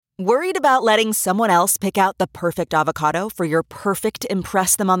Worried about letting someone else pick out the perfect avocado for your perfect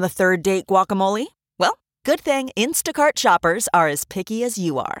impress them on the third date guacamole? Well, good thing Instacart shoppers are as picky as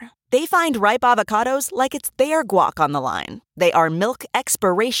you are. They find ripe avocados like it's their guac on the line. They are milk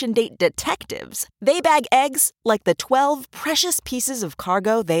expiration date detectives. They bag eggs like the 12 precious pieces of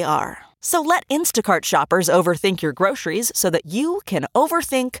cargo they are. So let Instacart shoppers overthink your groceries so that you can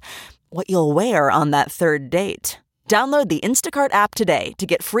overthink what you'll wear on that third date. Download the Instacart app today to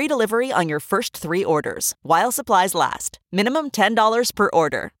get free delivery on your first 3 orders, while supplies last. Minimum $10 per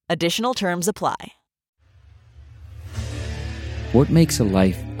order. Additional terms apply. What makes a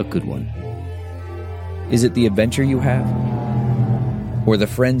life a good one? Is it the adventure you have? Or the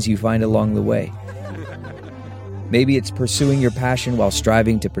friends you find along the way? Maybe it's pursuing your passion while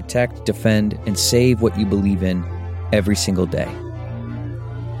striving to protect, defend, and save what you believe in every single day.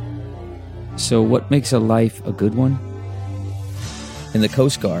 So what makes a life a good one? In the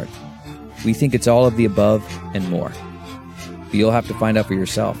Coast Guard, we think it's all of the above and more. But you'll have to find out for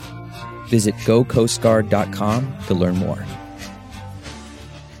yourself. Visit gocoastguard.com to learn more.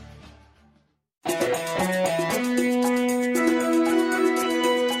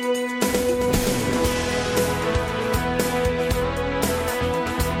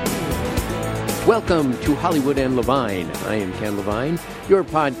 Welcome to Hollywood and Levine. I am Ken Levine, your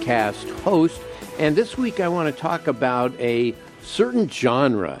podcast host, and this week I want to talk about a certain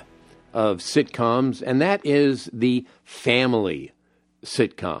genre of sitcoms, and that is the family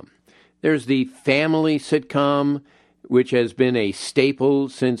sitcom. There's the family sitcom, which has been a staple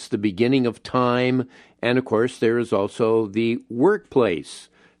since the beginning of time, and of course there is also the workplace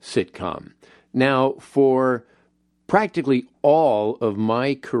sitcom. Now, for practically all of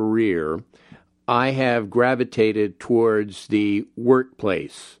my career, I have gravitated towards the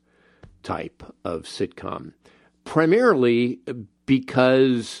workplace type of sitcom, primarily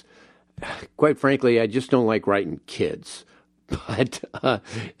because, quite frankly, I just don't like writing kids. But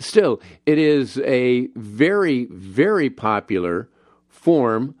still, it is a very, very popular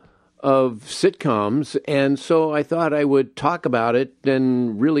form of sitcoms, and so I thought I would talk about it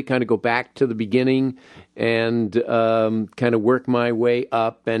and really kind of go back to the beginning and kind of work my way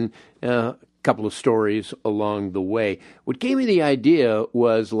up and couple of stories along the way. What gave me the idea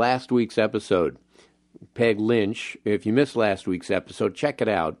was last week's episode. Peg Lynch, if you missed last week's episode, check it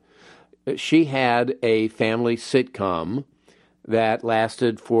out. She had a family sitcom that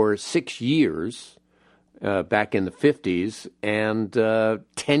lasted for 6 years back in the 50s and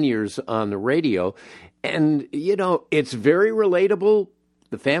 10 years on the radio. And, you know, it's very relatable.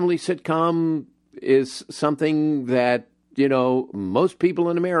 The family sitcom is something that, you know, most people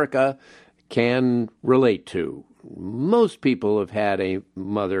in America can relate to. Most people have had a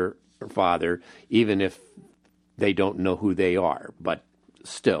mother or father, even if they don't know who they are, but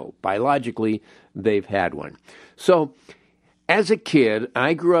still, biologically, they've had one. So, as a kid,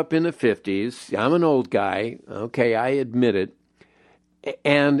 I grew up in the 50s. I'm an old guy. Okay, I admit it.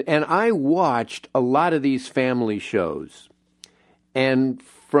 And I watched a lot of these family shows. And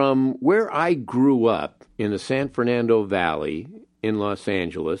from where I grew up in the San Fernando Valley in Los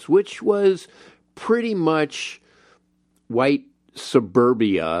Angeles, which was pretty much white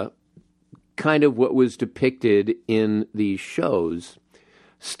suburbia, kind of what was depicted in these shows.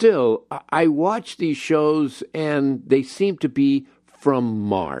 Still, I watch these shows and they seem to be from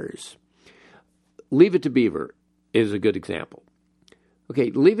Mars. Leave It to Beaver is a good example.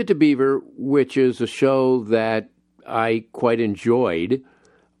 Okay, Leave It to Beaver, which is a show that I quite enjoyed,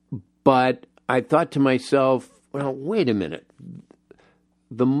 but I thought to myself, well, wait a minute.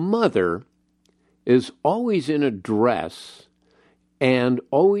 The mother is always in a dress and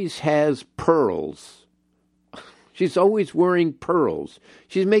always has pearls. She's always wearing pearls.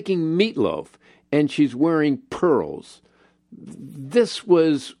 She's making meatloaf and she's wearing pearls. This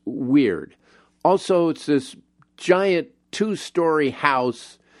was weird. Also, it's this giant 2-story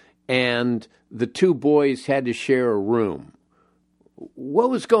house and the 2 boys had to share a room. What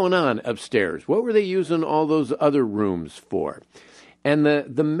was going on upstairs? What were they using all those other rooms for? And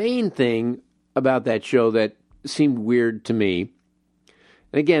the main thing about that show that seemed weird to me,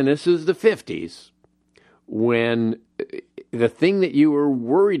 and again, this is the 50s, when the thing that you were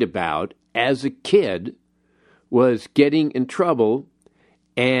worried about as a kid was getting in trouble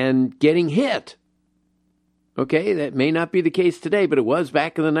and getting hit. Okay, that may not be the case today, but it was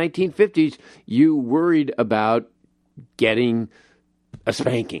back in the 1950s. You worried about getting a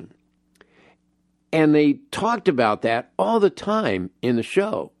spanking. And they talked about that all the time in the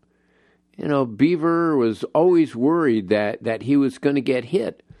show. You know, Beaver was always worried that he was going to get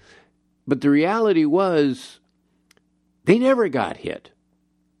hit. But the reality was, they never got hit.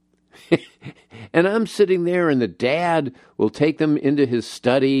 And I'm sitting there, and the dad will take them into his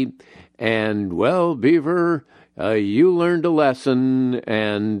study, and, well, Beaver, you learned a lesson,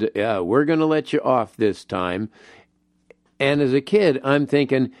 and we're going to let you off this time. And as a kid, I'm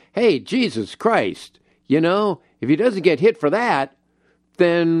thinking, hey, Jesus Christ, if he doesn't get hit for that,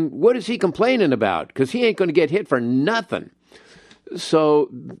 then what is he complaining about? Because he ain't going to get hit for nothing. So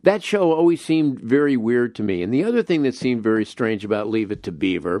that show always seemed very weird to me. And the other thing that seemed very strange about Leave It to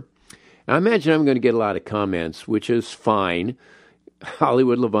Beaver, I imagine I'm going to get a lot of comments, which is fine.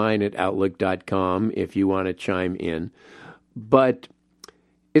 HollywoodLevine@Outlook.com if you want to chime in. But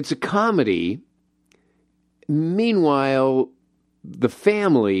it's a comedy. Meanwhile, the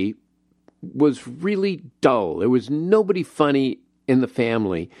family was really dull. There was nobody funny in the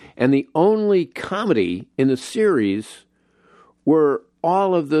family. And the only comedy in the series were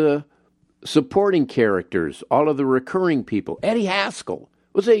all of the supporting characters, all of the recurring people. Eddie Haskell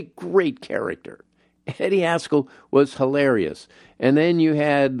was a great character. Eddie Haskell was hilarious. And then you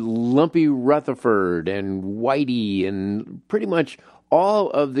had Lumpy Rutherford and Whitey, and pretty much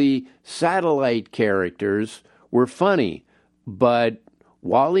all of the satellite characters were funny. But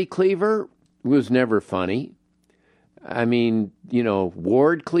Wally Cleaver was never funny. I mean,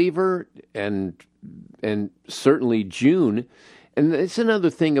 Ward Cleaver and certainly June. And it's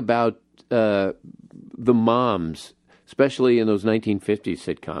another thing about the moms, especially in those 1950s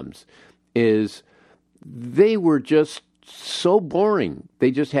sitcoms, is they were just so boring.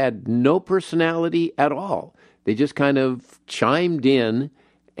 They just had no personality at all. They just kind of chimed in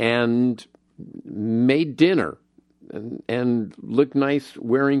and made dinner and looked nice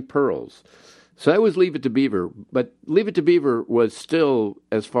wearing pearls. So I always Leave It to Beaver. But Leave It to Beaver was still,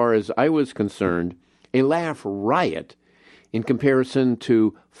 as far as I was concerned, a laugh riot in comparison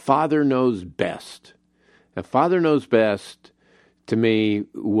to Father Knows Best. Now, Father Knows Best, to me,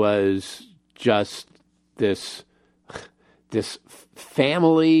 was just this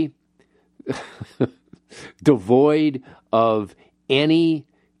family devoid of any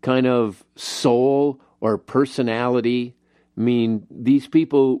kind of soul or personality. I mean, these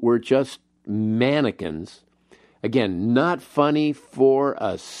people were just mannequins. Again, not funny for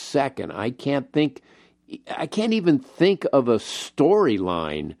a second. I can't even think of a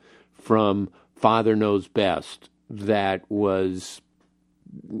storyline from Father Knows Best that was,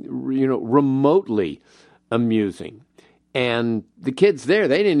 remotely amusing. And the kids there,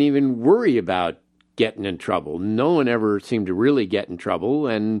 they didn't even worry about getting in trouble. No one ever seemed to really get in trouble.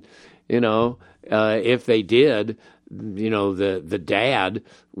 And, if they did, the dad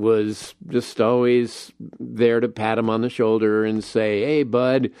was just always there to pat him on the shoulder and say, hey,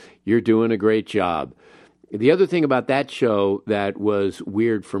 bud, you're doing a great job. The other thing about that show that was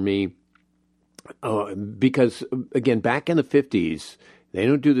weird for me, because, again, back in the 50s, they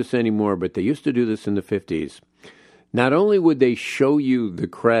don't do this anymore, but they used to do this in the 50s. Not only would they show you the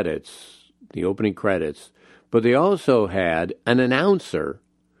credits, the opening credits, but they also had an announcer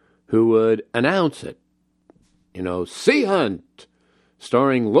who would announce it. Sea Hunt,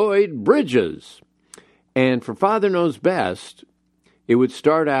 starring Lloyd Bridges. And for Father Knows Best, it would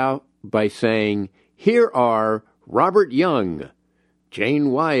start out by saying, here are Robert Young,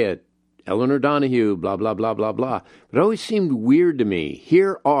 Jane Wyatt, Eleanor Donahue, blah, blah, blah, blah, blah. But it always seemed weird to me.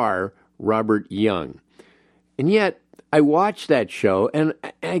 Here are Robert Young. And yet, I watched that show, and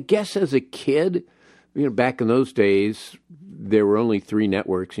I guess as a kid, back in those days, there were only 3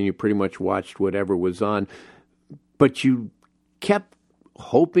 networks, and you pretty much watched whatever was on. But you kept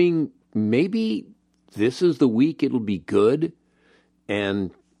hoping maybe this is the week it'll be good, and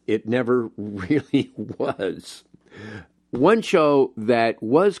it never really was. One show that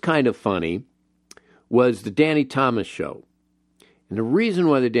was kind of funny was the Danny Thomas Show. And the reason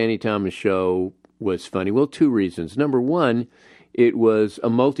why the Danny Thomas Show was funny, well, 2 reasons. Number one, it was a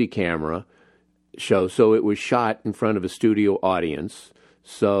multi-camera show, so it was shot in front of a studio audience.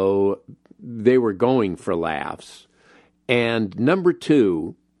 So they were going for laughs. And number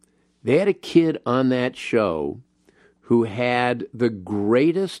 2, they had a kid on that show who had the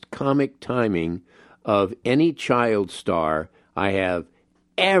greatest comic timing of any child star I have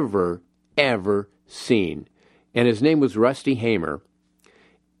ever seen. And his name was Rusty Hamer.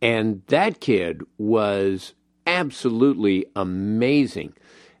 And that kid was absolutely amazing.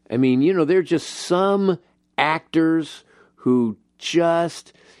 I mean, there are just some actors who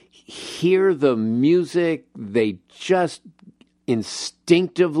just hear the music, they just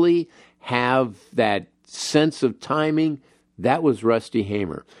instinctively have that sense of timing. That was Rusty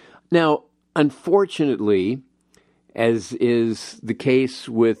Hamer. Now, unfortunately, as is the case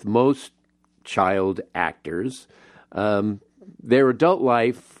with most child actors, their adult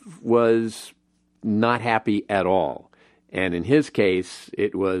life was not happy at all. And in his case,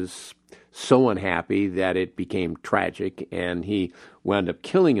 it was so unhappy that it became tragic, and he wound up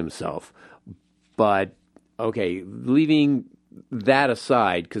killing himself. But, okay, leaving that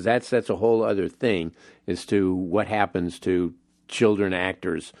aside, because that's a whole other thing as to what happens to children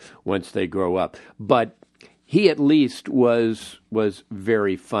actors once they grow up. But he at least was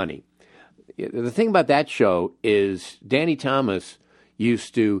very funny. The thing about that show is Danny Thomas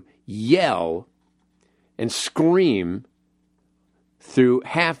used to yell and scream through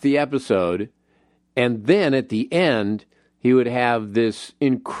half the episode, and then at the end, he would have this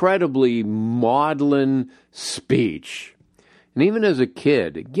incredibly maudlin speech. And even as a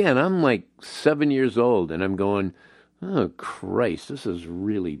kid, again, I'm like 7 years old, and I'm going, oh, Christ, this is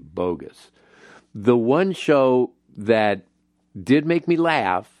really bogus. The one show that did make me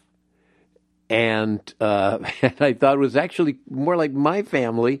laugh, and I thought was actually more like my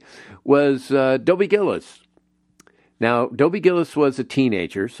family, was Dobie Gillis. Now, Dobie Gillis was a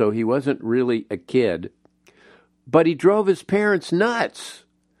teenager, so he wasn't really a kid, but he drove his parents nuts.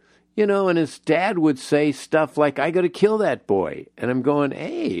 You know, and his dad would say stuff like, I got to kill that boy. And I'm going,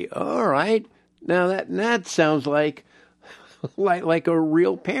 hey, all right. Now, that sounds like a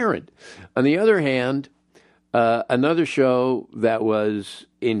real parent. On the other hand, another show that was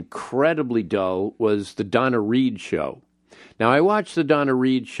incredibly dull was the Donna Reed Show. Now, I watched the Donna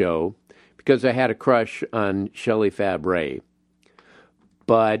Reed Show because I had a crush on Shelley Fabre.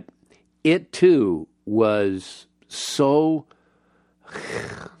 But it, too, was so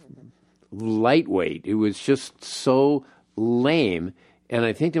lightweight. It was just so lame. And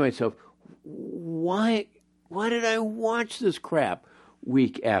I think to myself, why did I watch this crap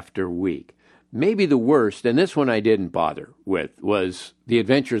week after week? Maybe the worst, and this one I didn't bother with, was The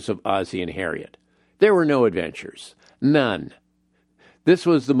Adventures of Ozzie and Harriet. There were no adventures. None. This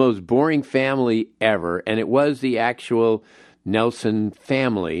was the most boring family ever, and it was the actual Nelson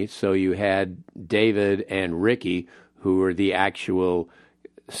family. So you had David and Ricky, who were the actual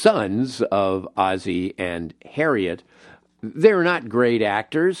sons of Ozzie and Harriet. They're not great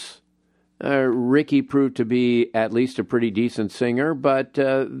actors. Ricky proved to be at least a pretty decent singer, but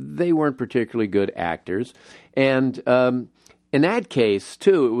they weren't particularly good actors. And in that case,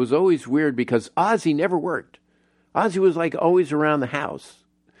 too, it was always weird because Ozzie never worked. Ozzie was like always around the house.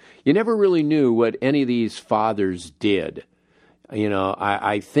 You never really knew what any of these fathers did. You know,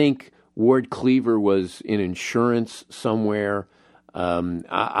 I think Ward Cleaver was in insurance somewhere.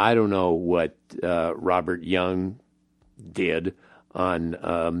 I don't know what Robert Young did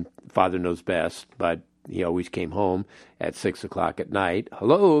on Father Knows Best, but he always came home at 6 o'clock at night.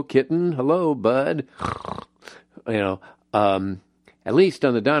 Hello, kitten. Hello, bud. You know, at least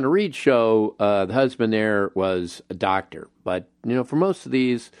on the Donna Reed Show, the husband there was a doctor. But, you know, for most of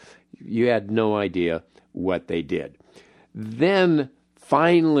these, you had no idea what they did. Then,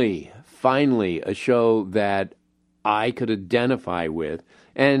 finally, a show that I could identify with,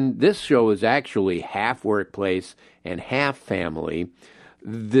 and this show is actually half workplace and half family.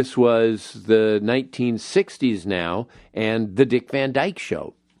 This was the 1960s now, and the Dick Van Dyke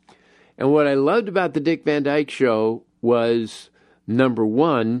Show. And what I loved about the Dick Van Dyke Show was, number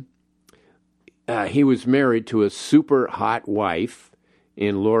one, he was married to a super hot wife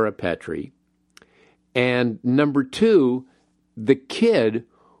in Laura Petrie. And number two, the kid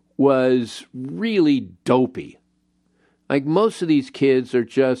was really dopey. Like most of these kids are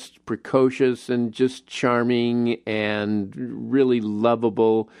just precocious and just charming and really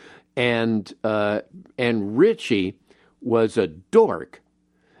lovable. And Richie was a dork.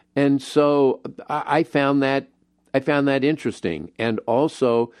 And so I found that interesting. And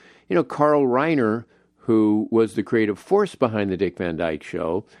also, you know, Carl Reiner, who was the creative force behind the Dick Van Dyke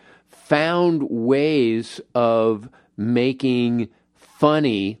Show, found ways of making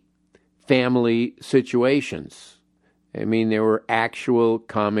funny family situations. I mean, there were actual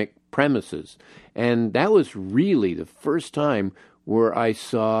comic premises. And that was really the first time where I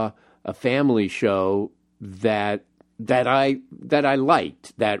saw a family show that I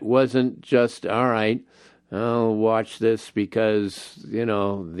liked. That wasn't just, all right, I'll watch this because, you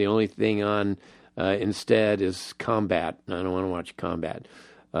know, the only thing on instead is Combat. I don't want to watch Combat.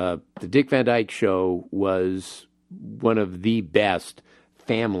 The Dick Van Dyke Show was one of the best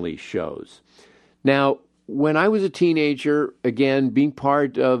family shows. Now, when I was a teenager, again, being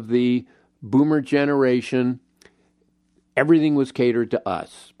part of the boomer generation, everything was catered to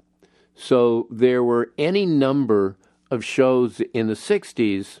us. So there were any number of shows in the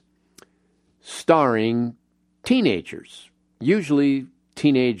 60s starring teenagers, usually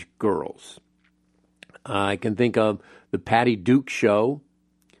teenage girls. I can think of the Patty Duke Show,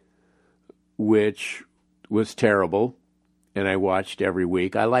 which was terrible, and I watched every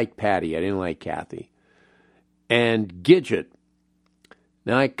week. I liked Patty. I didn't like Kathy. And Gidget.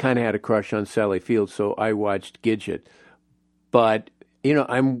 Now, I kind of had a crush on Sally Field, so I watched Gidget. But,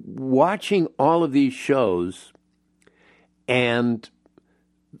 I'm watching all of these shows, and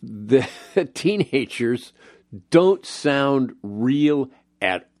the teenagers don't sound real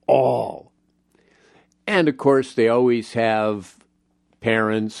at all. And, of course, they always have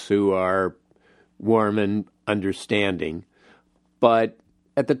parents who are warm and understanding. But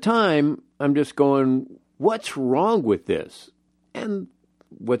at the time, I'm just going, what's wrong with this? And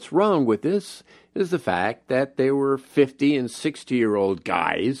what's wrong with this is the fact that they were 50 and 60-year-old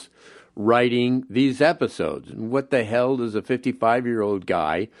guys writing these episodes. And what the hell does a 55-year-old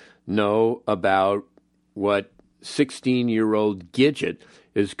guy know about what 16-year-old Gidget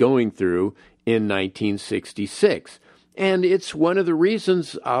is going through in 1966? And it's one of the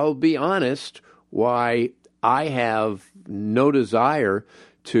reasons, I'll be honest, why I have no desire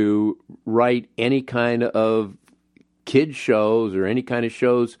to write any kind of kid shows or any kind of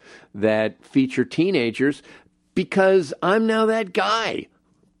shows that feature teenagers, because I'm now that guy,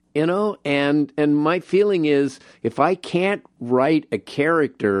 and my feeling is, if I can't write a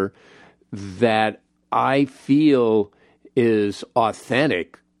character that I feel is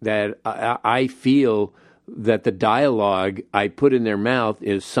authentic, that I feel that the dialogue I put in their mouth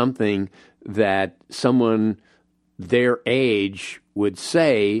is something that someone their age would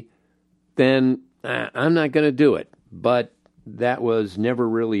say, then I'm not going to do it. But that was never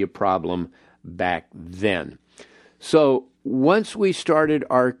really a problem back then. So once we started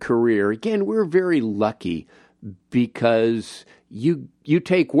our career, again, we're very lucky because you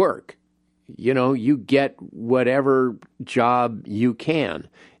take work. You get whatever job you can.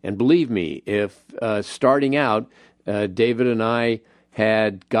 And believe me, if starting out, David and I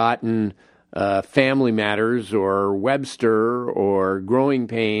had gotten Family Matters or Webster or Growing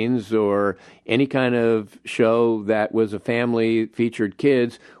Pains or any kind of show that was a family featured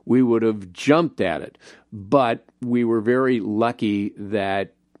kids, we would have jumped at it. But we were very lucky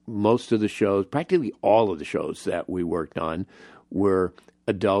that most of the shows, practically all of the shows that we worked on, were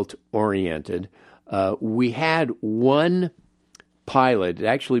adult-oriented. We had one pilot. It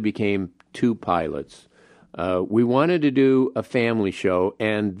actually became two pilots. We wanted to do a family show,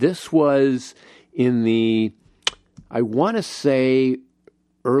 and this was in the, I want to say,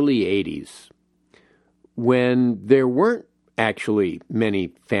 early 80s, when there weren't actually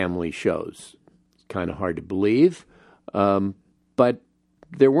many family shows. It's kind of hard to believe, but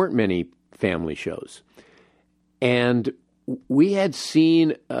there weren't many family shows. And we had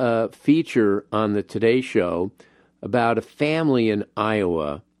seen a feature on the Today Show about a family in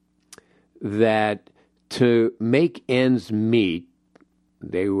Iowa that, to make ends meet,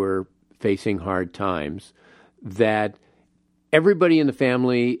 they were facing hard times, that everybody in the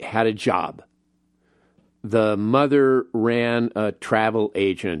family had a job. The mother ran a travel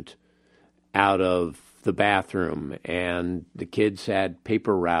agent out of the bathroom, and the kids had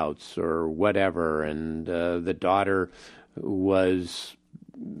paper routes or whatever, and the daughter was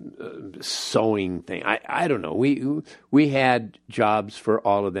sewing thing. I don't know. We had jobs for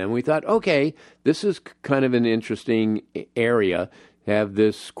all of them. We thought, okay, this is kind of an interesting area, have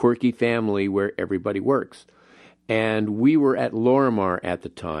this quirky family where everybody works. And we were at Lorimar at the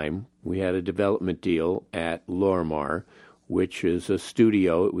time. We had a development deal at Lorimar, which is a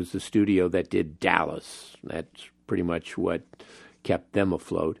studio. It was the studio that did Dallas. That's pretty much what kept them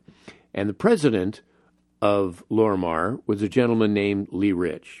afloat. And the president of Lorimar was a gentleman named Lee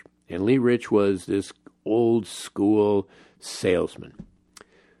Rich. And Lee Rich was this old school salesman.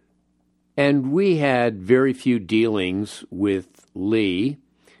 And we had very few dealings with Lee.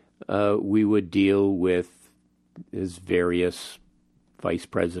 We would deal with his various vice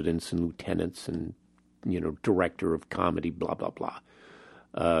presidents and lieutenants and, director of comedy, blah, blah,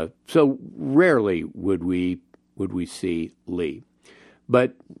 blah. So rarely would we see Lee.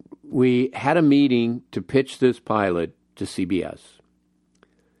 But we had a meeting to pitch this pilot to CBS.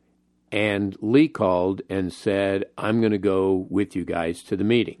 And Lee called and said, I'm going to go with you guys to the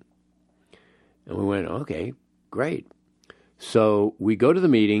meeting. And we went, okay, great. So we go to the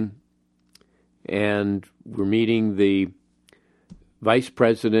meeting, and we're meeting the vice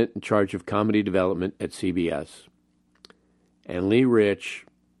president in charge of comedy development at CBS. And Lee Rich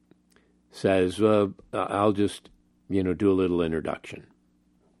says, well, I'll just, do a little introduction.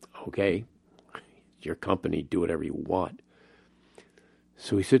 Okay, it's your company, do whatever you want.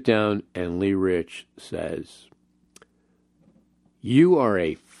 So we sit down, and Lee Rich says, you are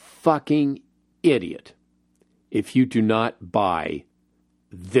a fucking idiot if you do not buy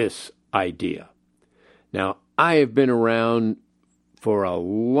this idea. Now, I have been around for a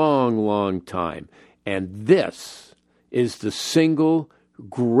long, long time, and this is the single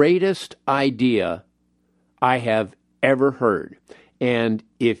greatest idea I have ever heard. And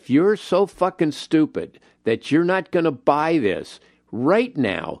if you're so fucking stupid that you're not going to buy this right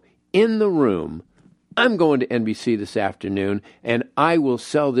now in the room, I'm going to NBC this afternoon, and I will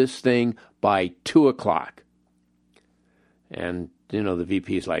sell this thing by 2 o'clock. And, the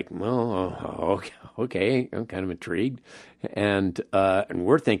VP's like, well, okay, I'm kind of intrigued. And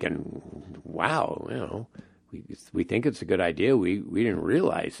we're thinking, wow, we think it's a good idea. We didn't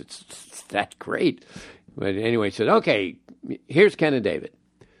realize it's that great. But anyway, he said, okay, here's Ken and David.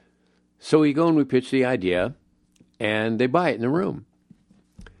 So we go and we pitch the idea, and they buy it in the room.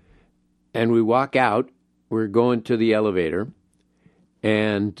 And we walk out. We're going to the elevator,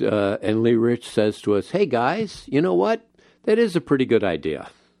 and Lee Rich says to us, hey, guys, you know what? That is a pretty good idea.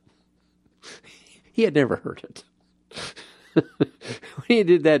 He had never heard it. When he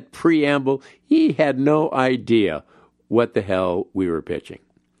did that preamble, he had no idea what the hell we were pitching.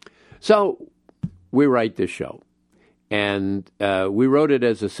 So we write this show, and we wrote it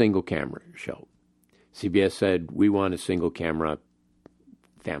as a single-camera show. CBS said, we want a single-camera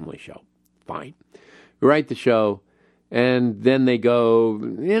family show. Fine. We write the show, and then they go,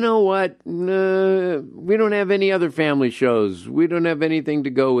 you know what? We don't have any other family shows. We don't have anything to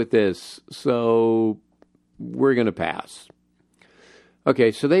go with this, so we're going to pass.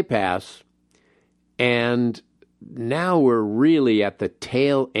 Okay, so they pass, and now we're really at the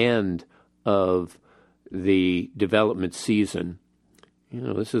tail end of the development season.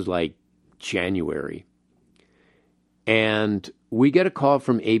 This is like January. And we get a call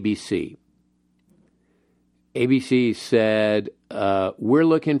from ABC. ABC said, we're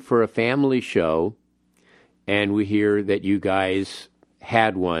looking for a family show, and we hear that you guys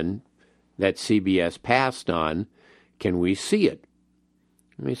had one that CBS passed on. Can we see it?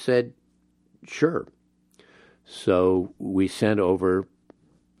 And we said, sure. So we sent over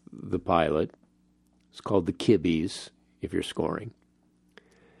the pilot. It's called The Kibbies, if you're scoring.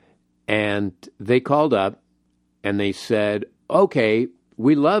 And they called up, and they said, okay,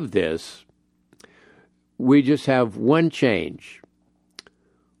 we love this. We just have one change.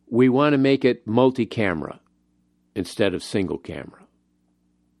 We want to make it multi-camera instead of single camera.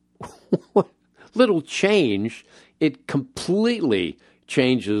 Little change. It completely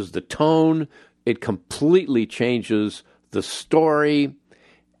changes the tone. It completely changes the story.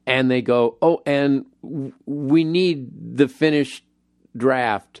 And they go, oh, and we need the finished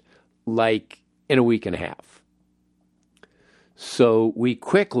draft like in a week and a half. So we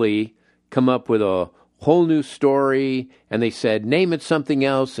quickly come up with a whole new story, and they said, name it something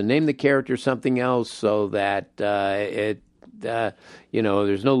else and name the character something else so that there's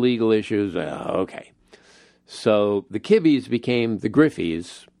no legal issues. Okay. So the Kibbies became the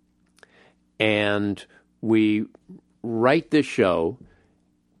Griffies, and we write this show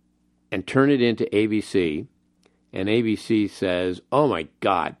and turn it into ABC, and ABC says, oh my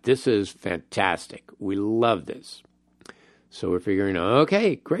God, this is fantastic. We love this. So we're figuring,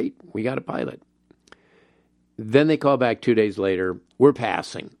 okay, great, we got a pilot. Then they call back 2 days later, we're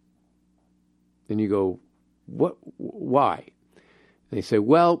passing. And you go, what? Why? And they say,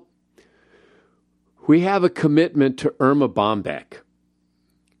 well, we have a commitment to Irma Bombeck,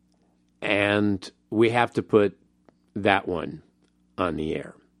 and we have to put that one on the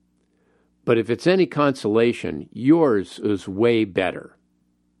air. But if it's any consolation, yours is way better.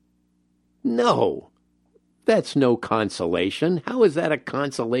 No, that's no consolation. How is that a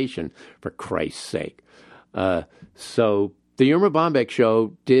consolation, for Christ's sake? So the Irma Bombeck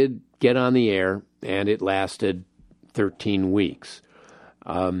show did get on the air, and it lasted 13 weeks.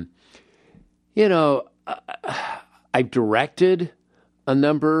 I've directed a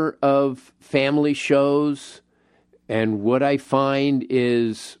number of family shows, and what I find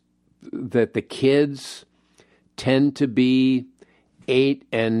is that the kids tend to be 8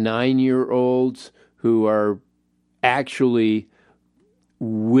 and 9-year-olds who are actually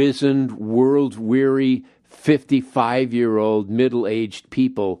wizened, world-weary, 55-year-old middle-aged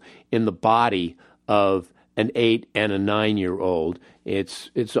people in the body of an 8 and a 9-year-old.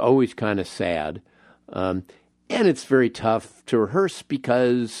 It's always kind of sad. And it's very tough to rehearse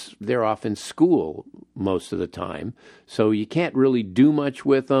because they're off in school most of the time. So you can't really do much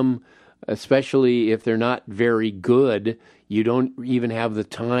with them, especially if they're not very good. You don't even have the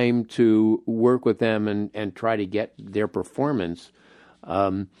time to work with them and try to get their performance.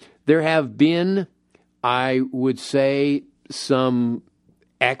 There have been, I would say, some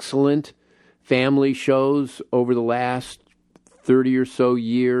excellent family shows over the last 30 or so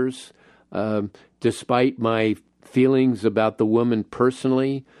years. Despite my feelings about the woman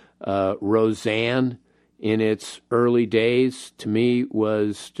personally, Roseanne, in its early days, to me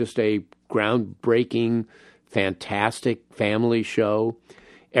was just a groundbreaking, fantastic family show.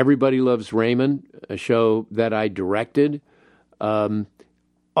 Everybody Loves Raymond, a show that I directed.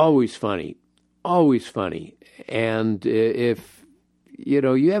 Always funny. And if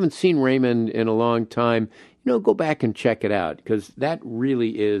you haven't seen Raymond in a long time, go back and check it out, because that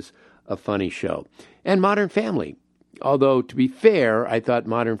really is a funny show. And Modern Family. Although, to be fair, I thought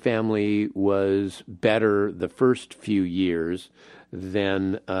Modern Family was better the first few years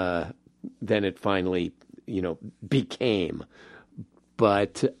than it finally, became.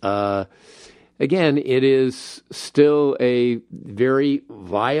 But again, it is still a very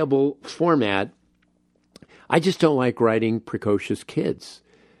viable format. I just don't like writing precocious kids.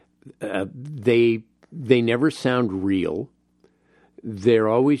 They never sound real. They're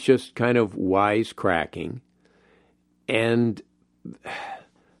always just kind of wisecracking. And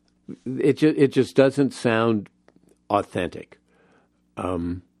it just doesn't sound authentic.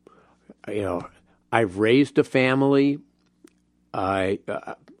 I've raised a family. I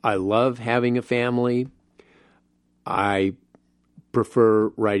love having a family. I prefer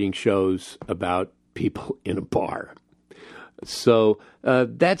writing shows about people in a bar. So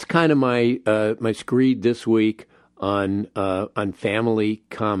that's kind of my screed this week on family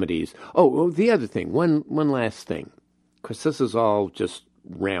comedies. Oh, the other thing, one last thing, because this is all just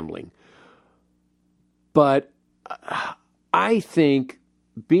rambling. But I think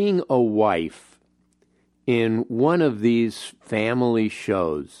being a wife in one of these family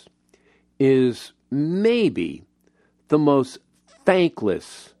shows is maybe the most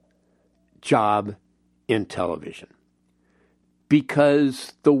thankless job in television,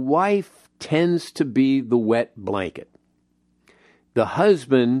 because the wife tends to be the wet blanket. The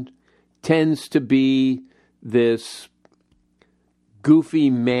husband tends to be this goofy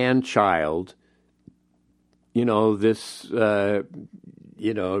man-child, this, Jim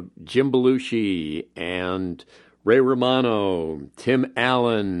Belushi and Ray Romano, Tim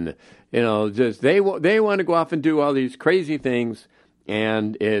Allen, just they want to go off and do all these crazy things,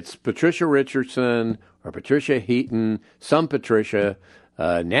 and it's Patricia Richardson or Patricia Heaton, some Patricia,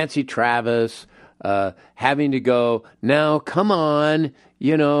 Nancy Travis, having to go, now, come on,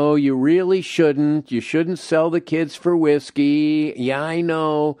 you really shouldn't. You shouldn't sell the kids for whiskey. Yeah, I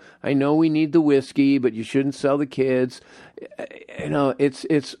know we need the whiskey, but you shouldn't sell the kids.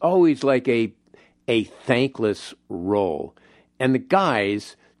 It's always like a thankless role. And the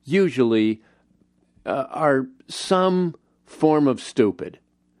guys usually are some form of stupid.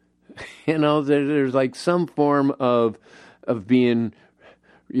 There's like some form of being,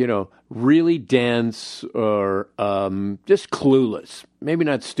 really dense or just clueless. Maybe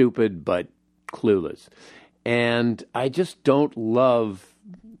not stupid, but clueless. And I just don't love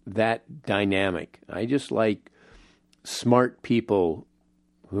that dynamic. I just like smart people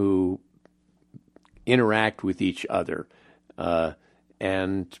who interact with each other.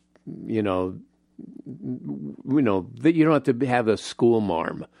 And, you don't have to have a school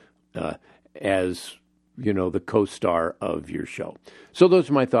marm as the co-star of your show. So those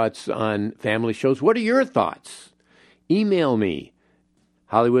are my thoughts on family shows. What are your thoughts? Email me,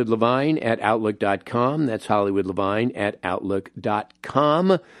 HollywoodLevine@Outlook.com. That's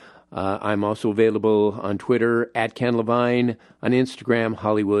HollywoodLevine@Outlook.com. I'm also available on Twitter @KenLevine, on Instagram,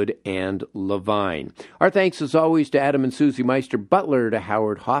 Hollywood and Levine. Our thanks, as always, to Adam and Susie Meister Butler, to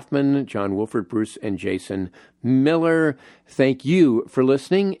Howard Hoffman, John Wolford, Bruce, and Jason Miller. Thank you for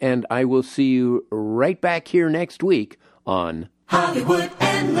listening, and I will see you right back here next week on Hollywood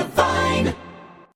and Levine.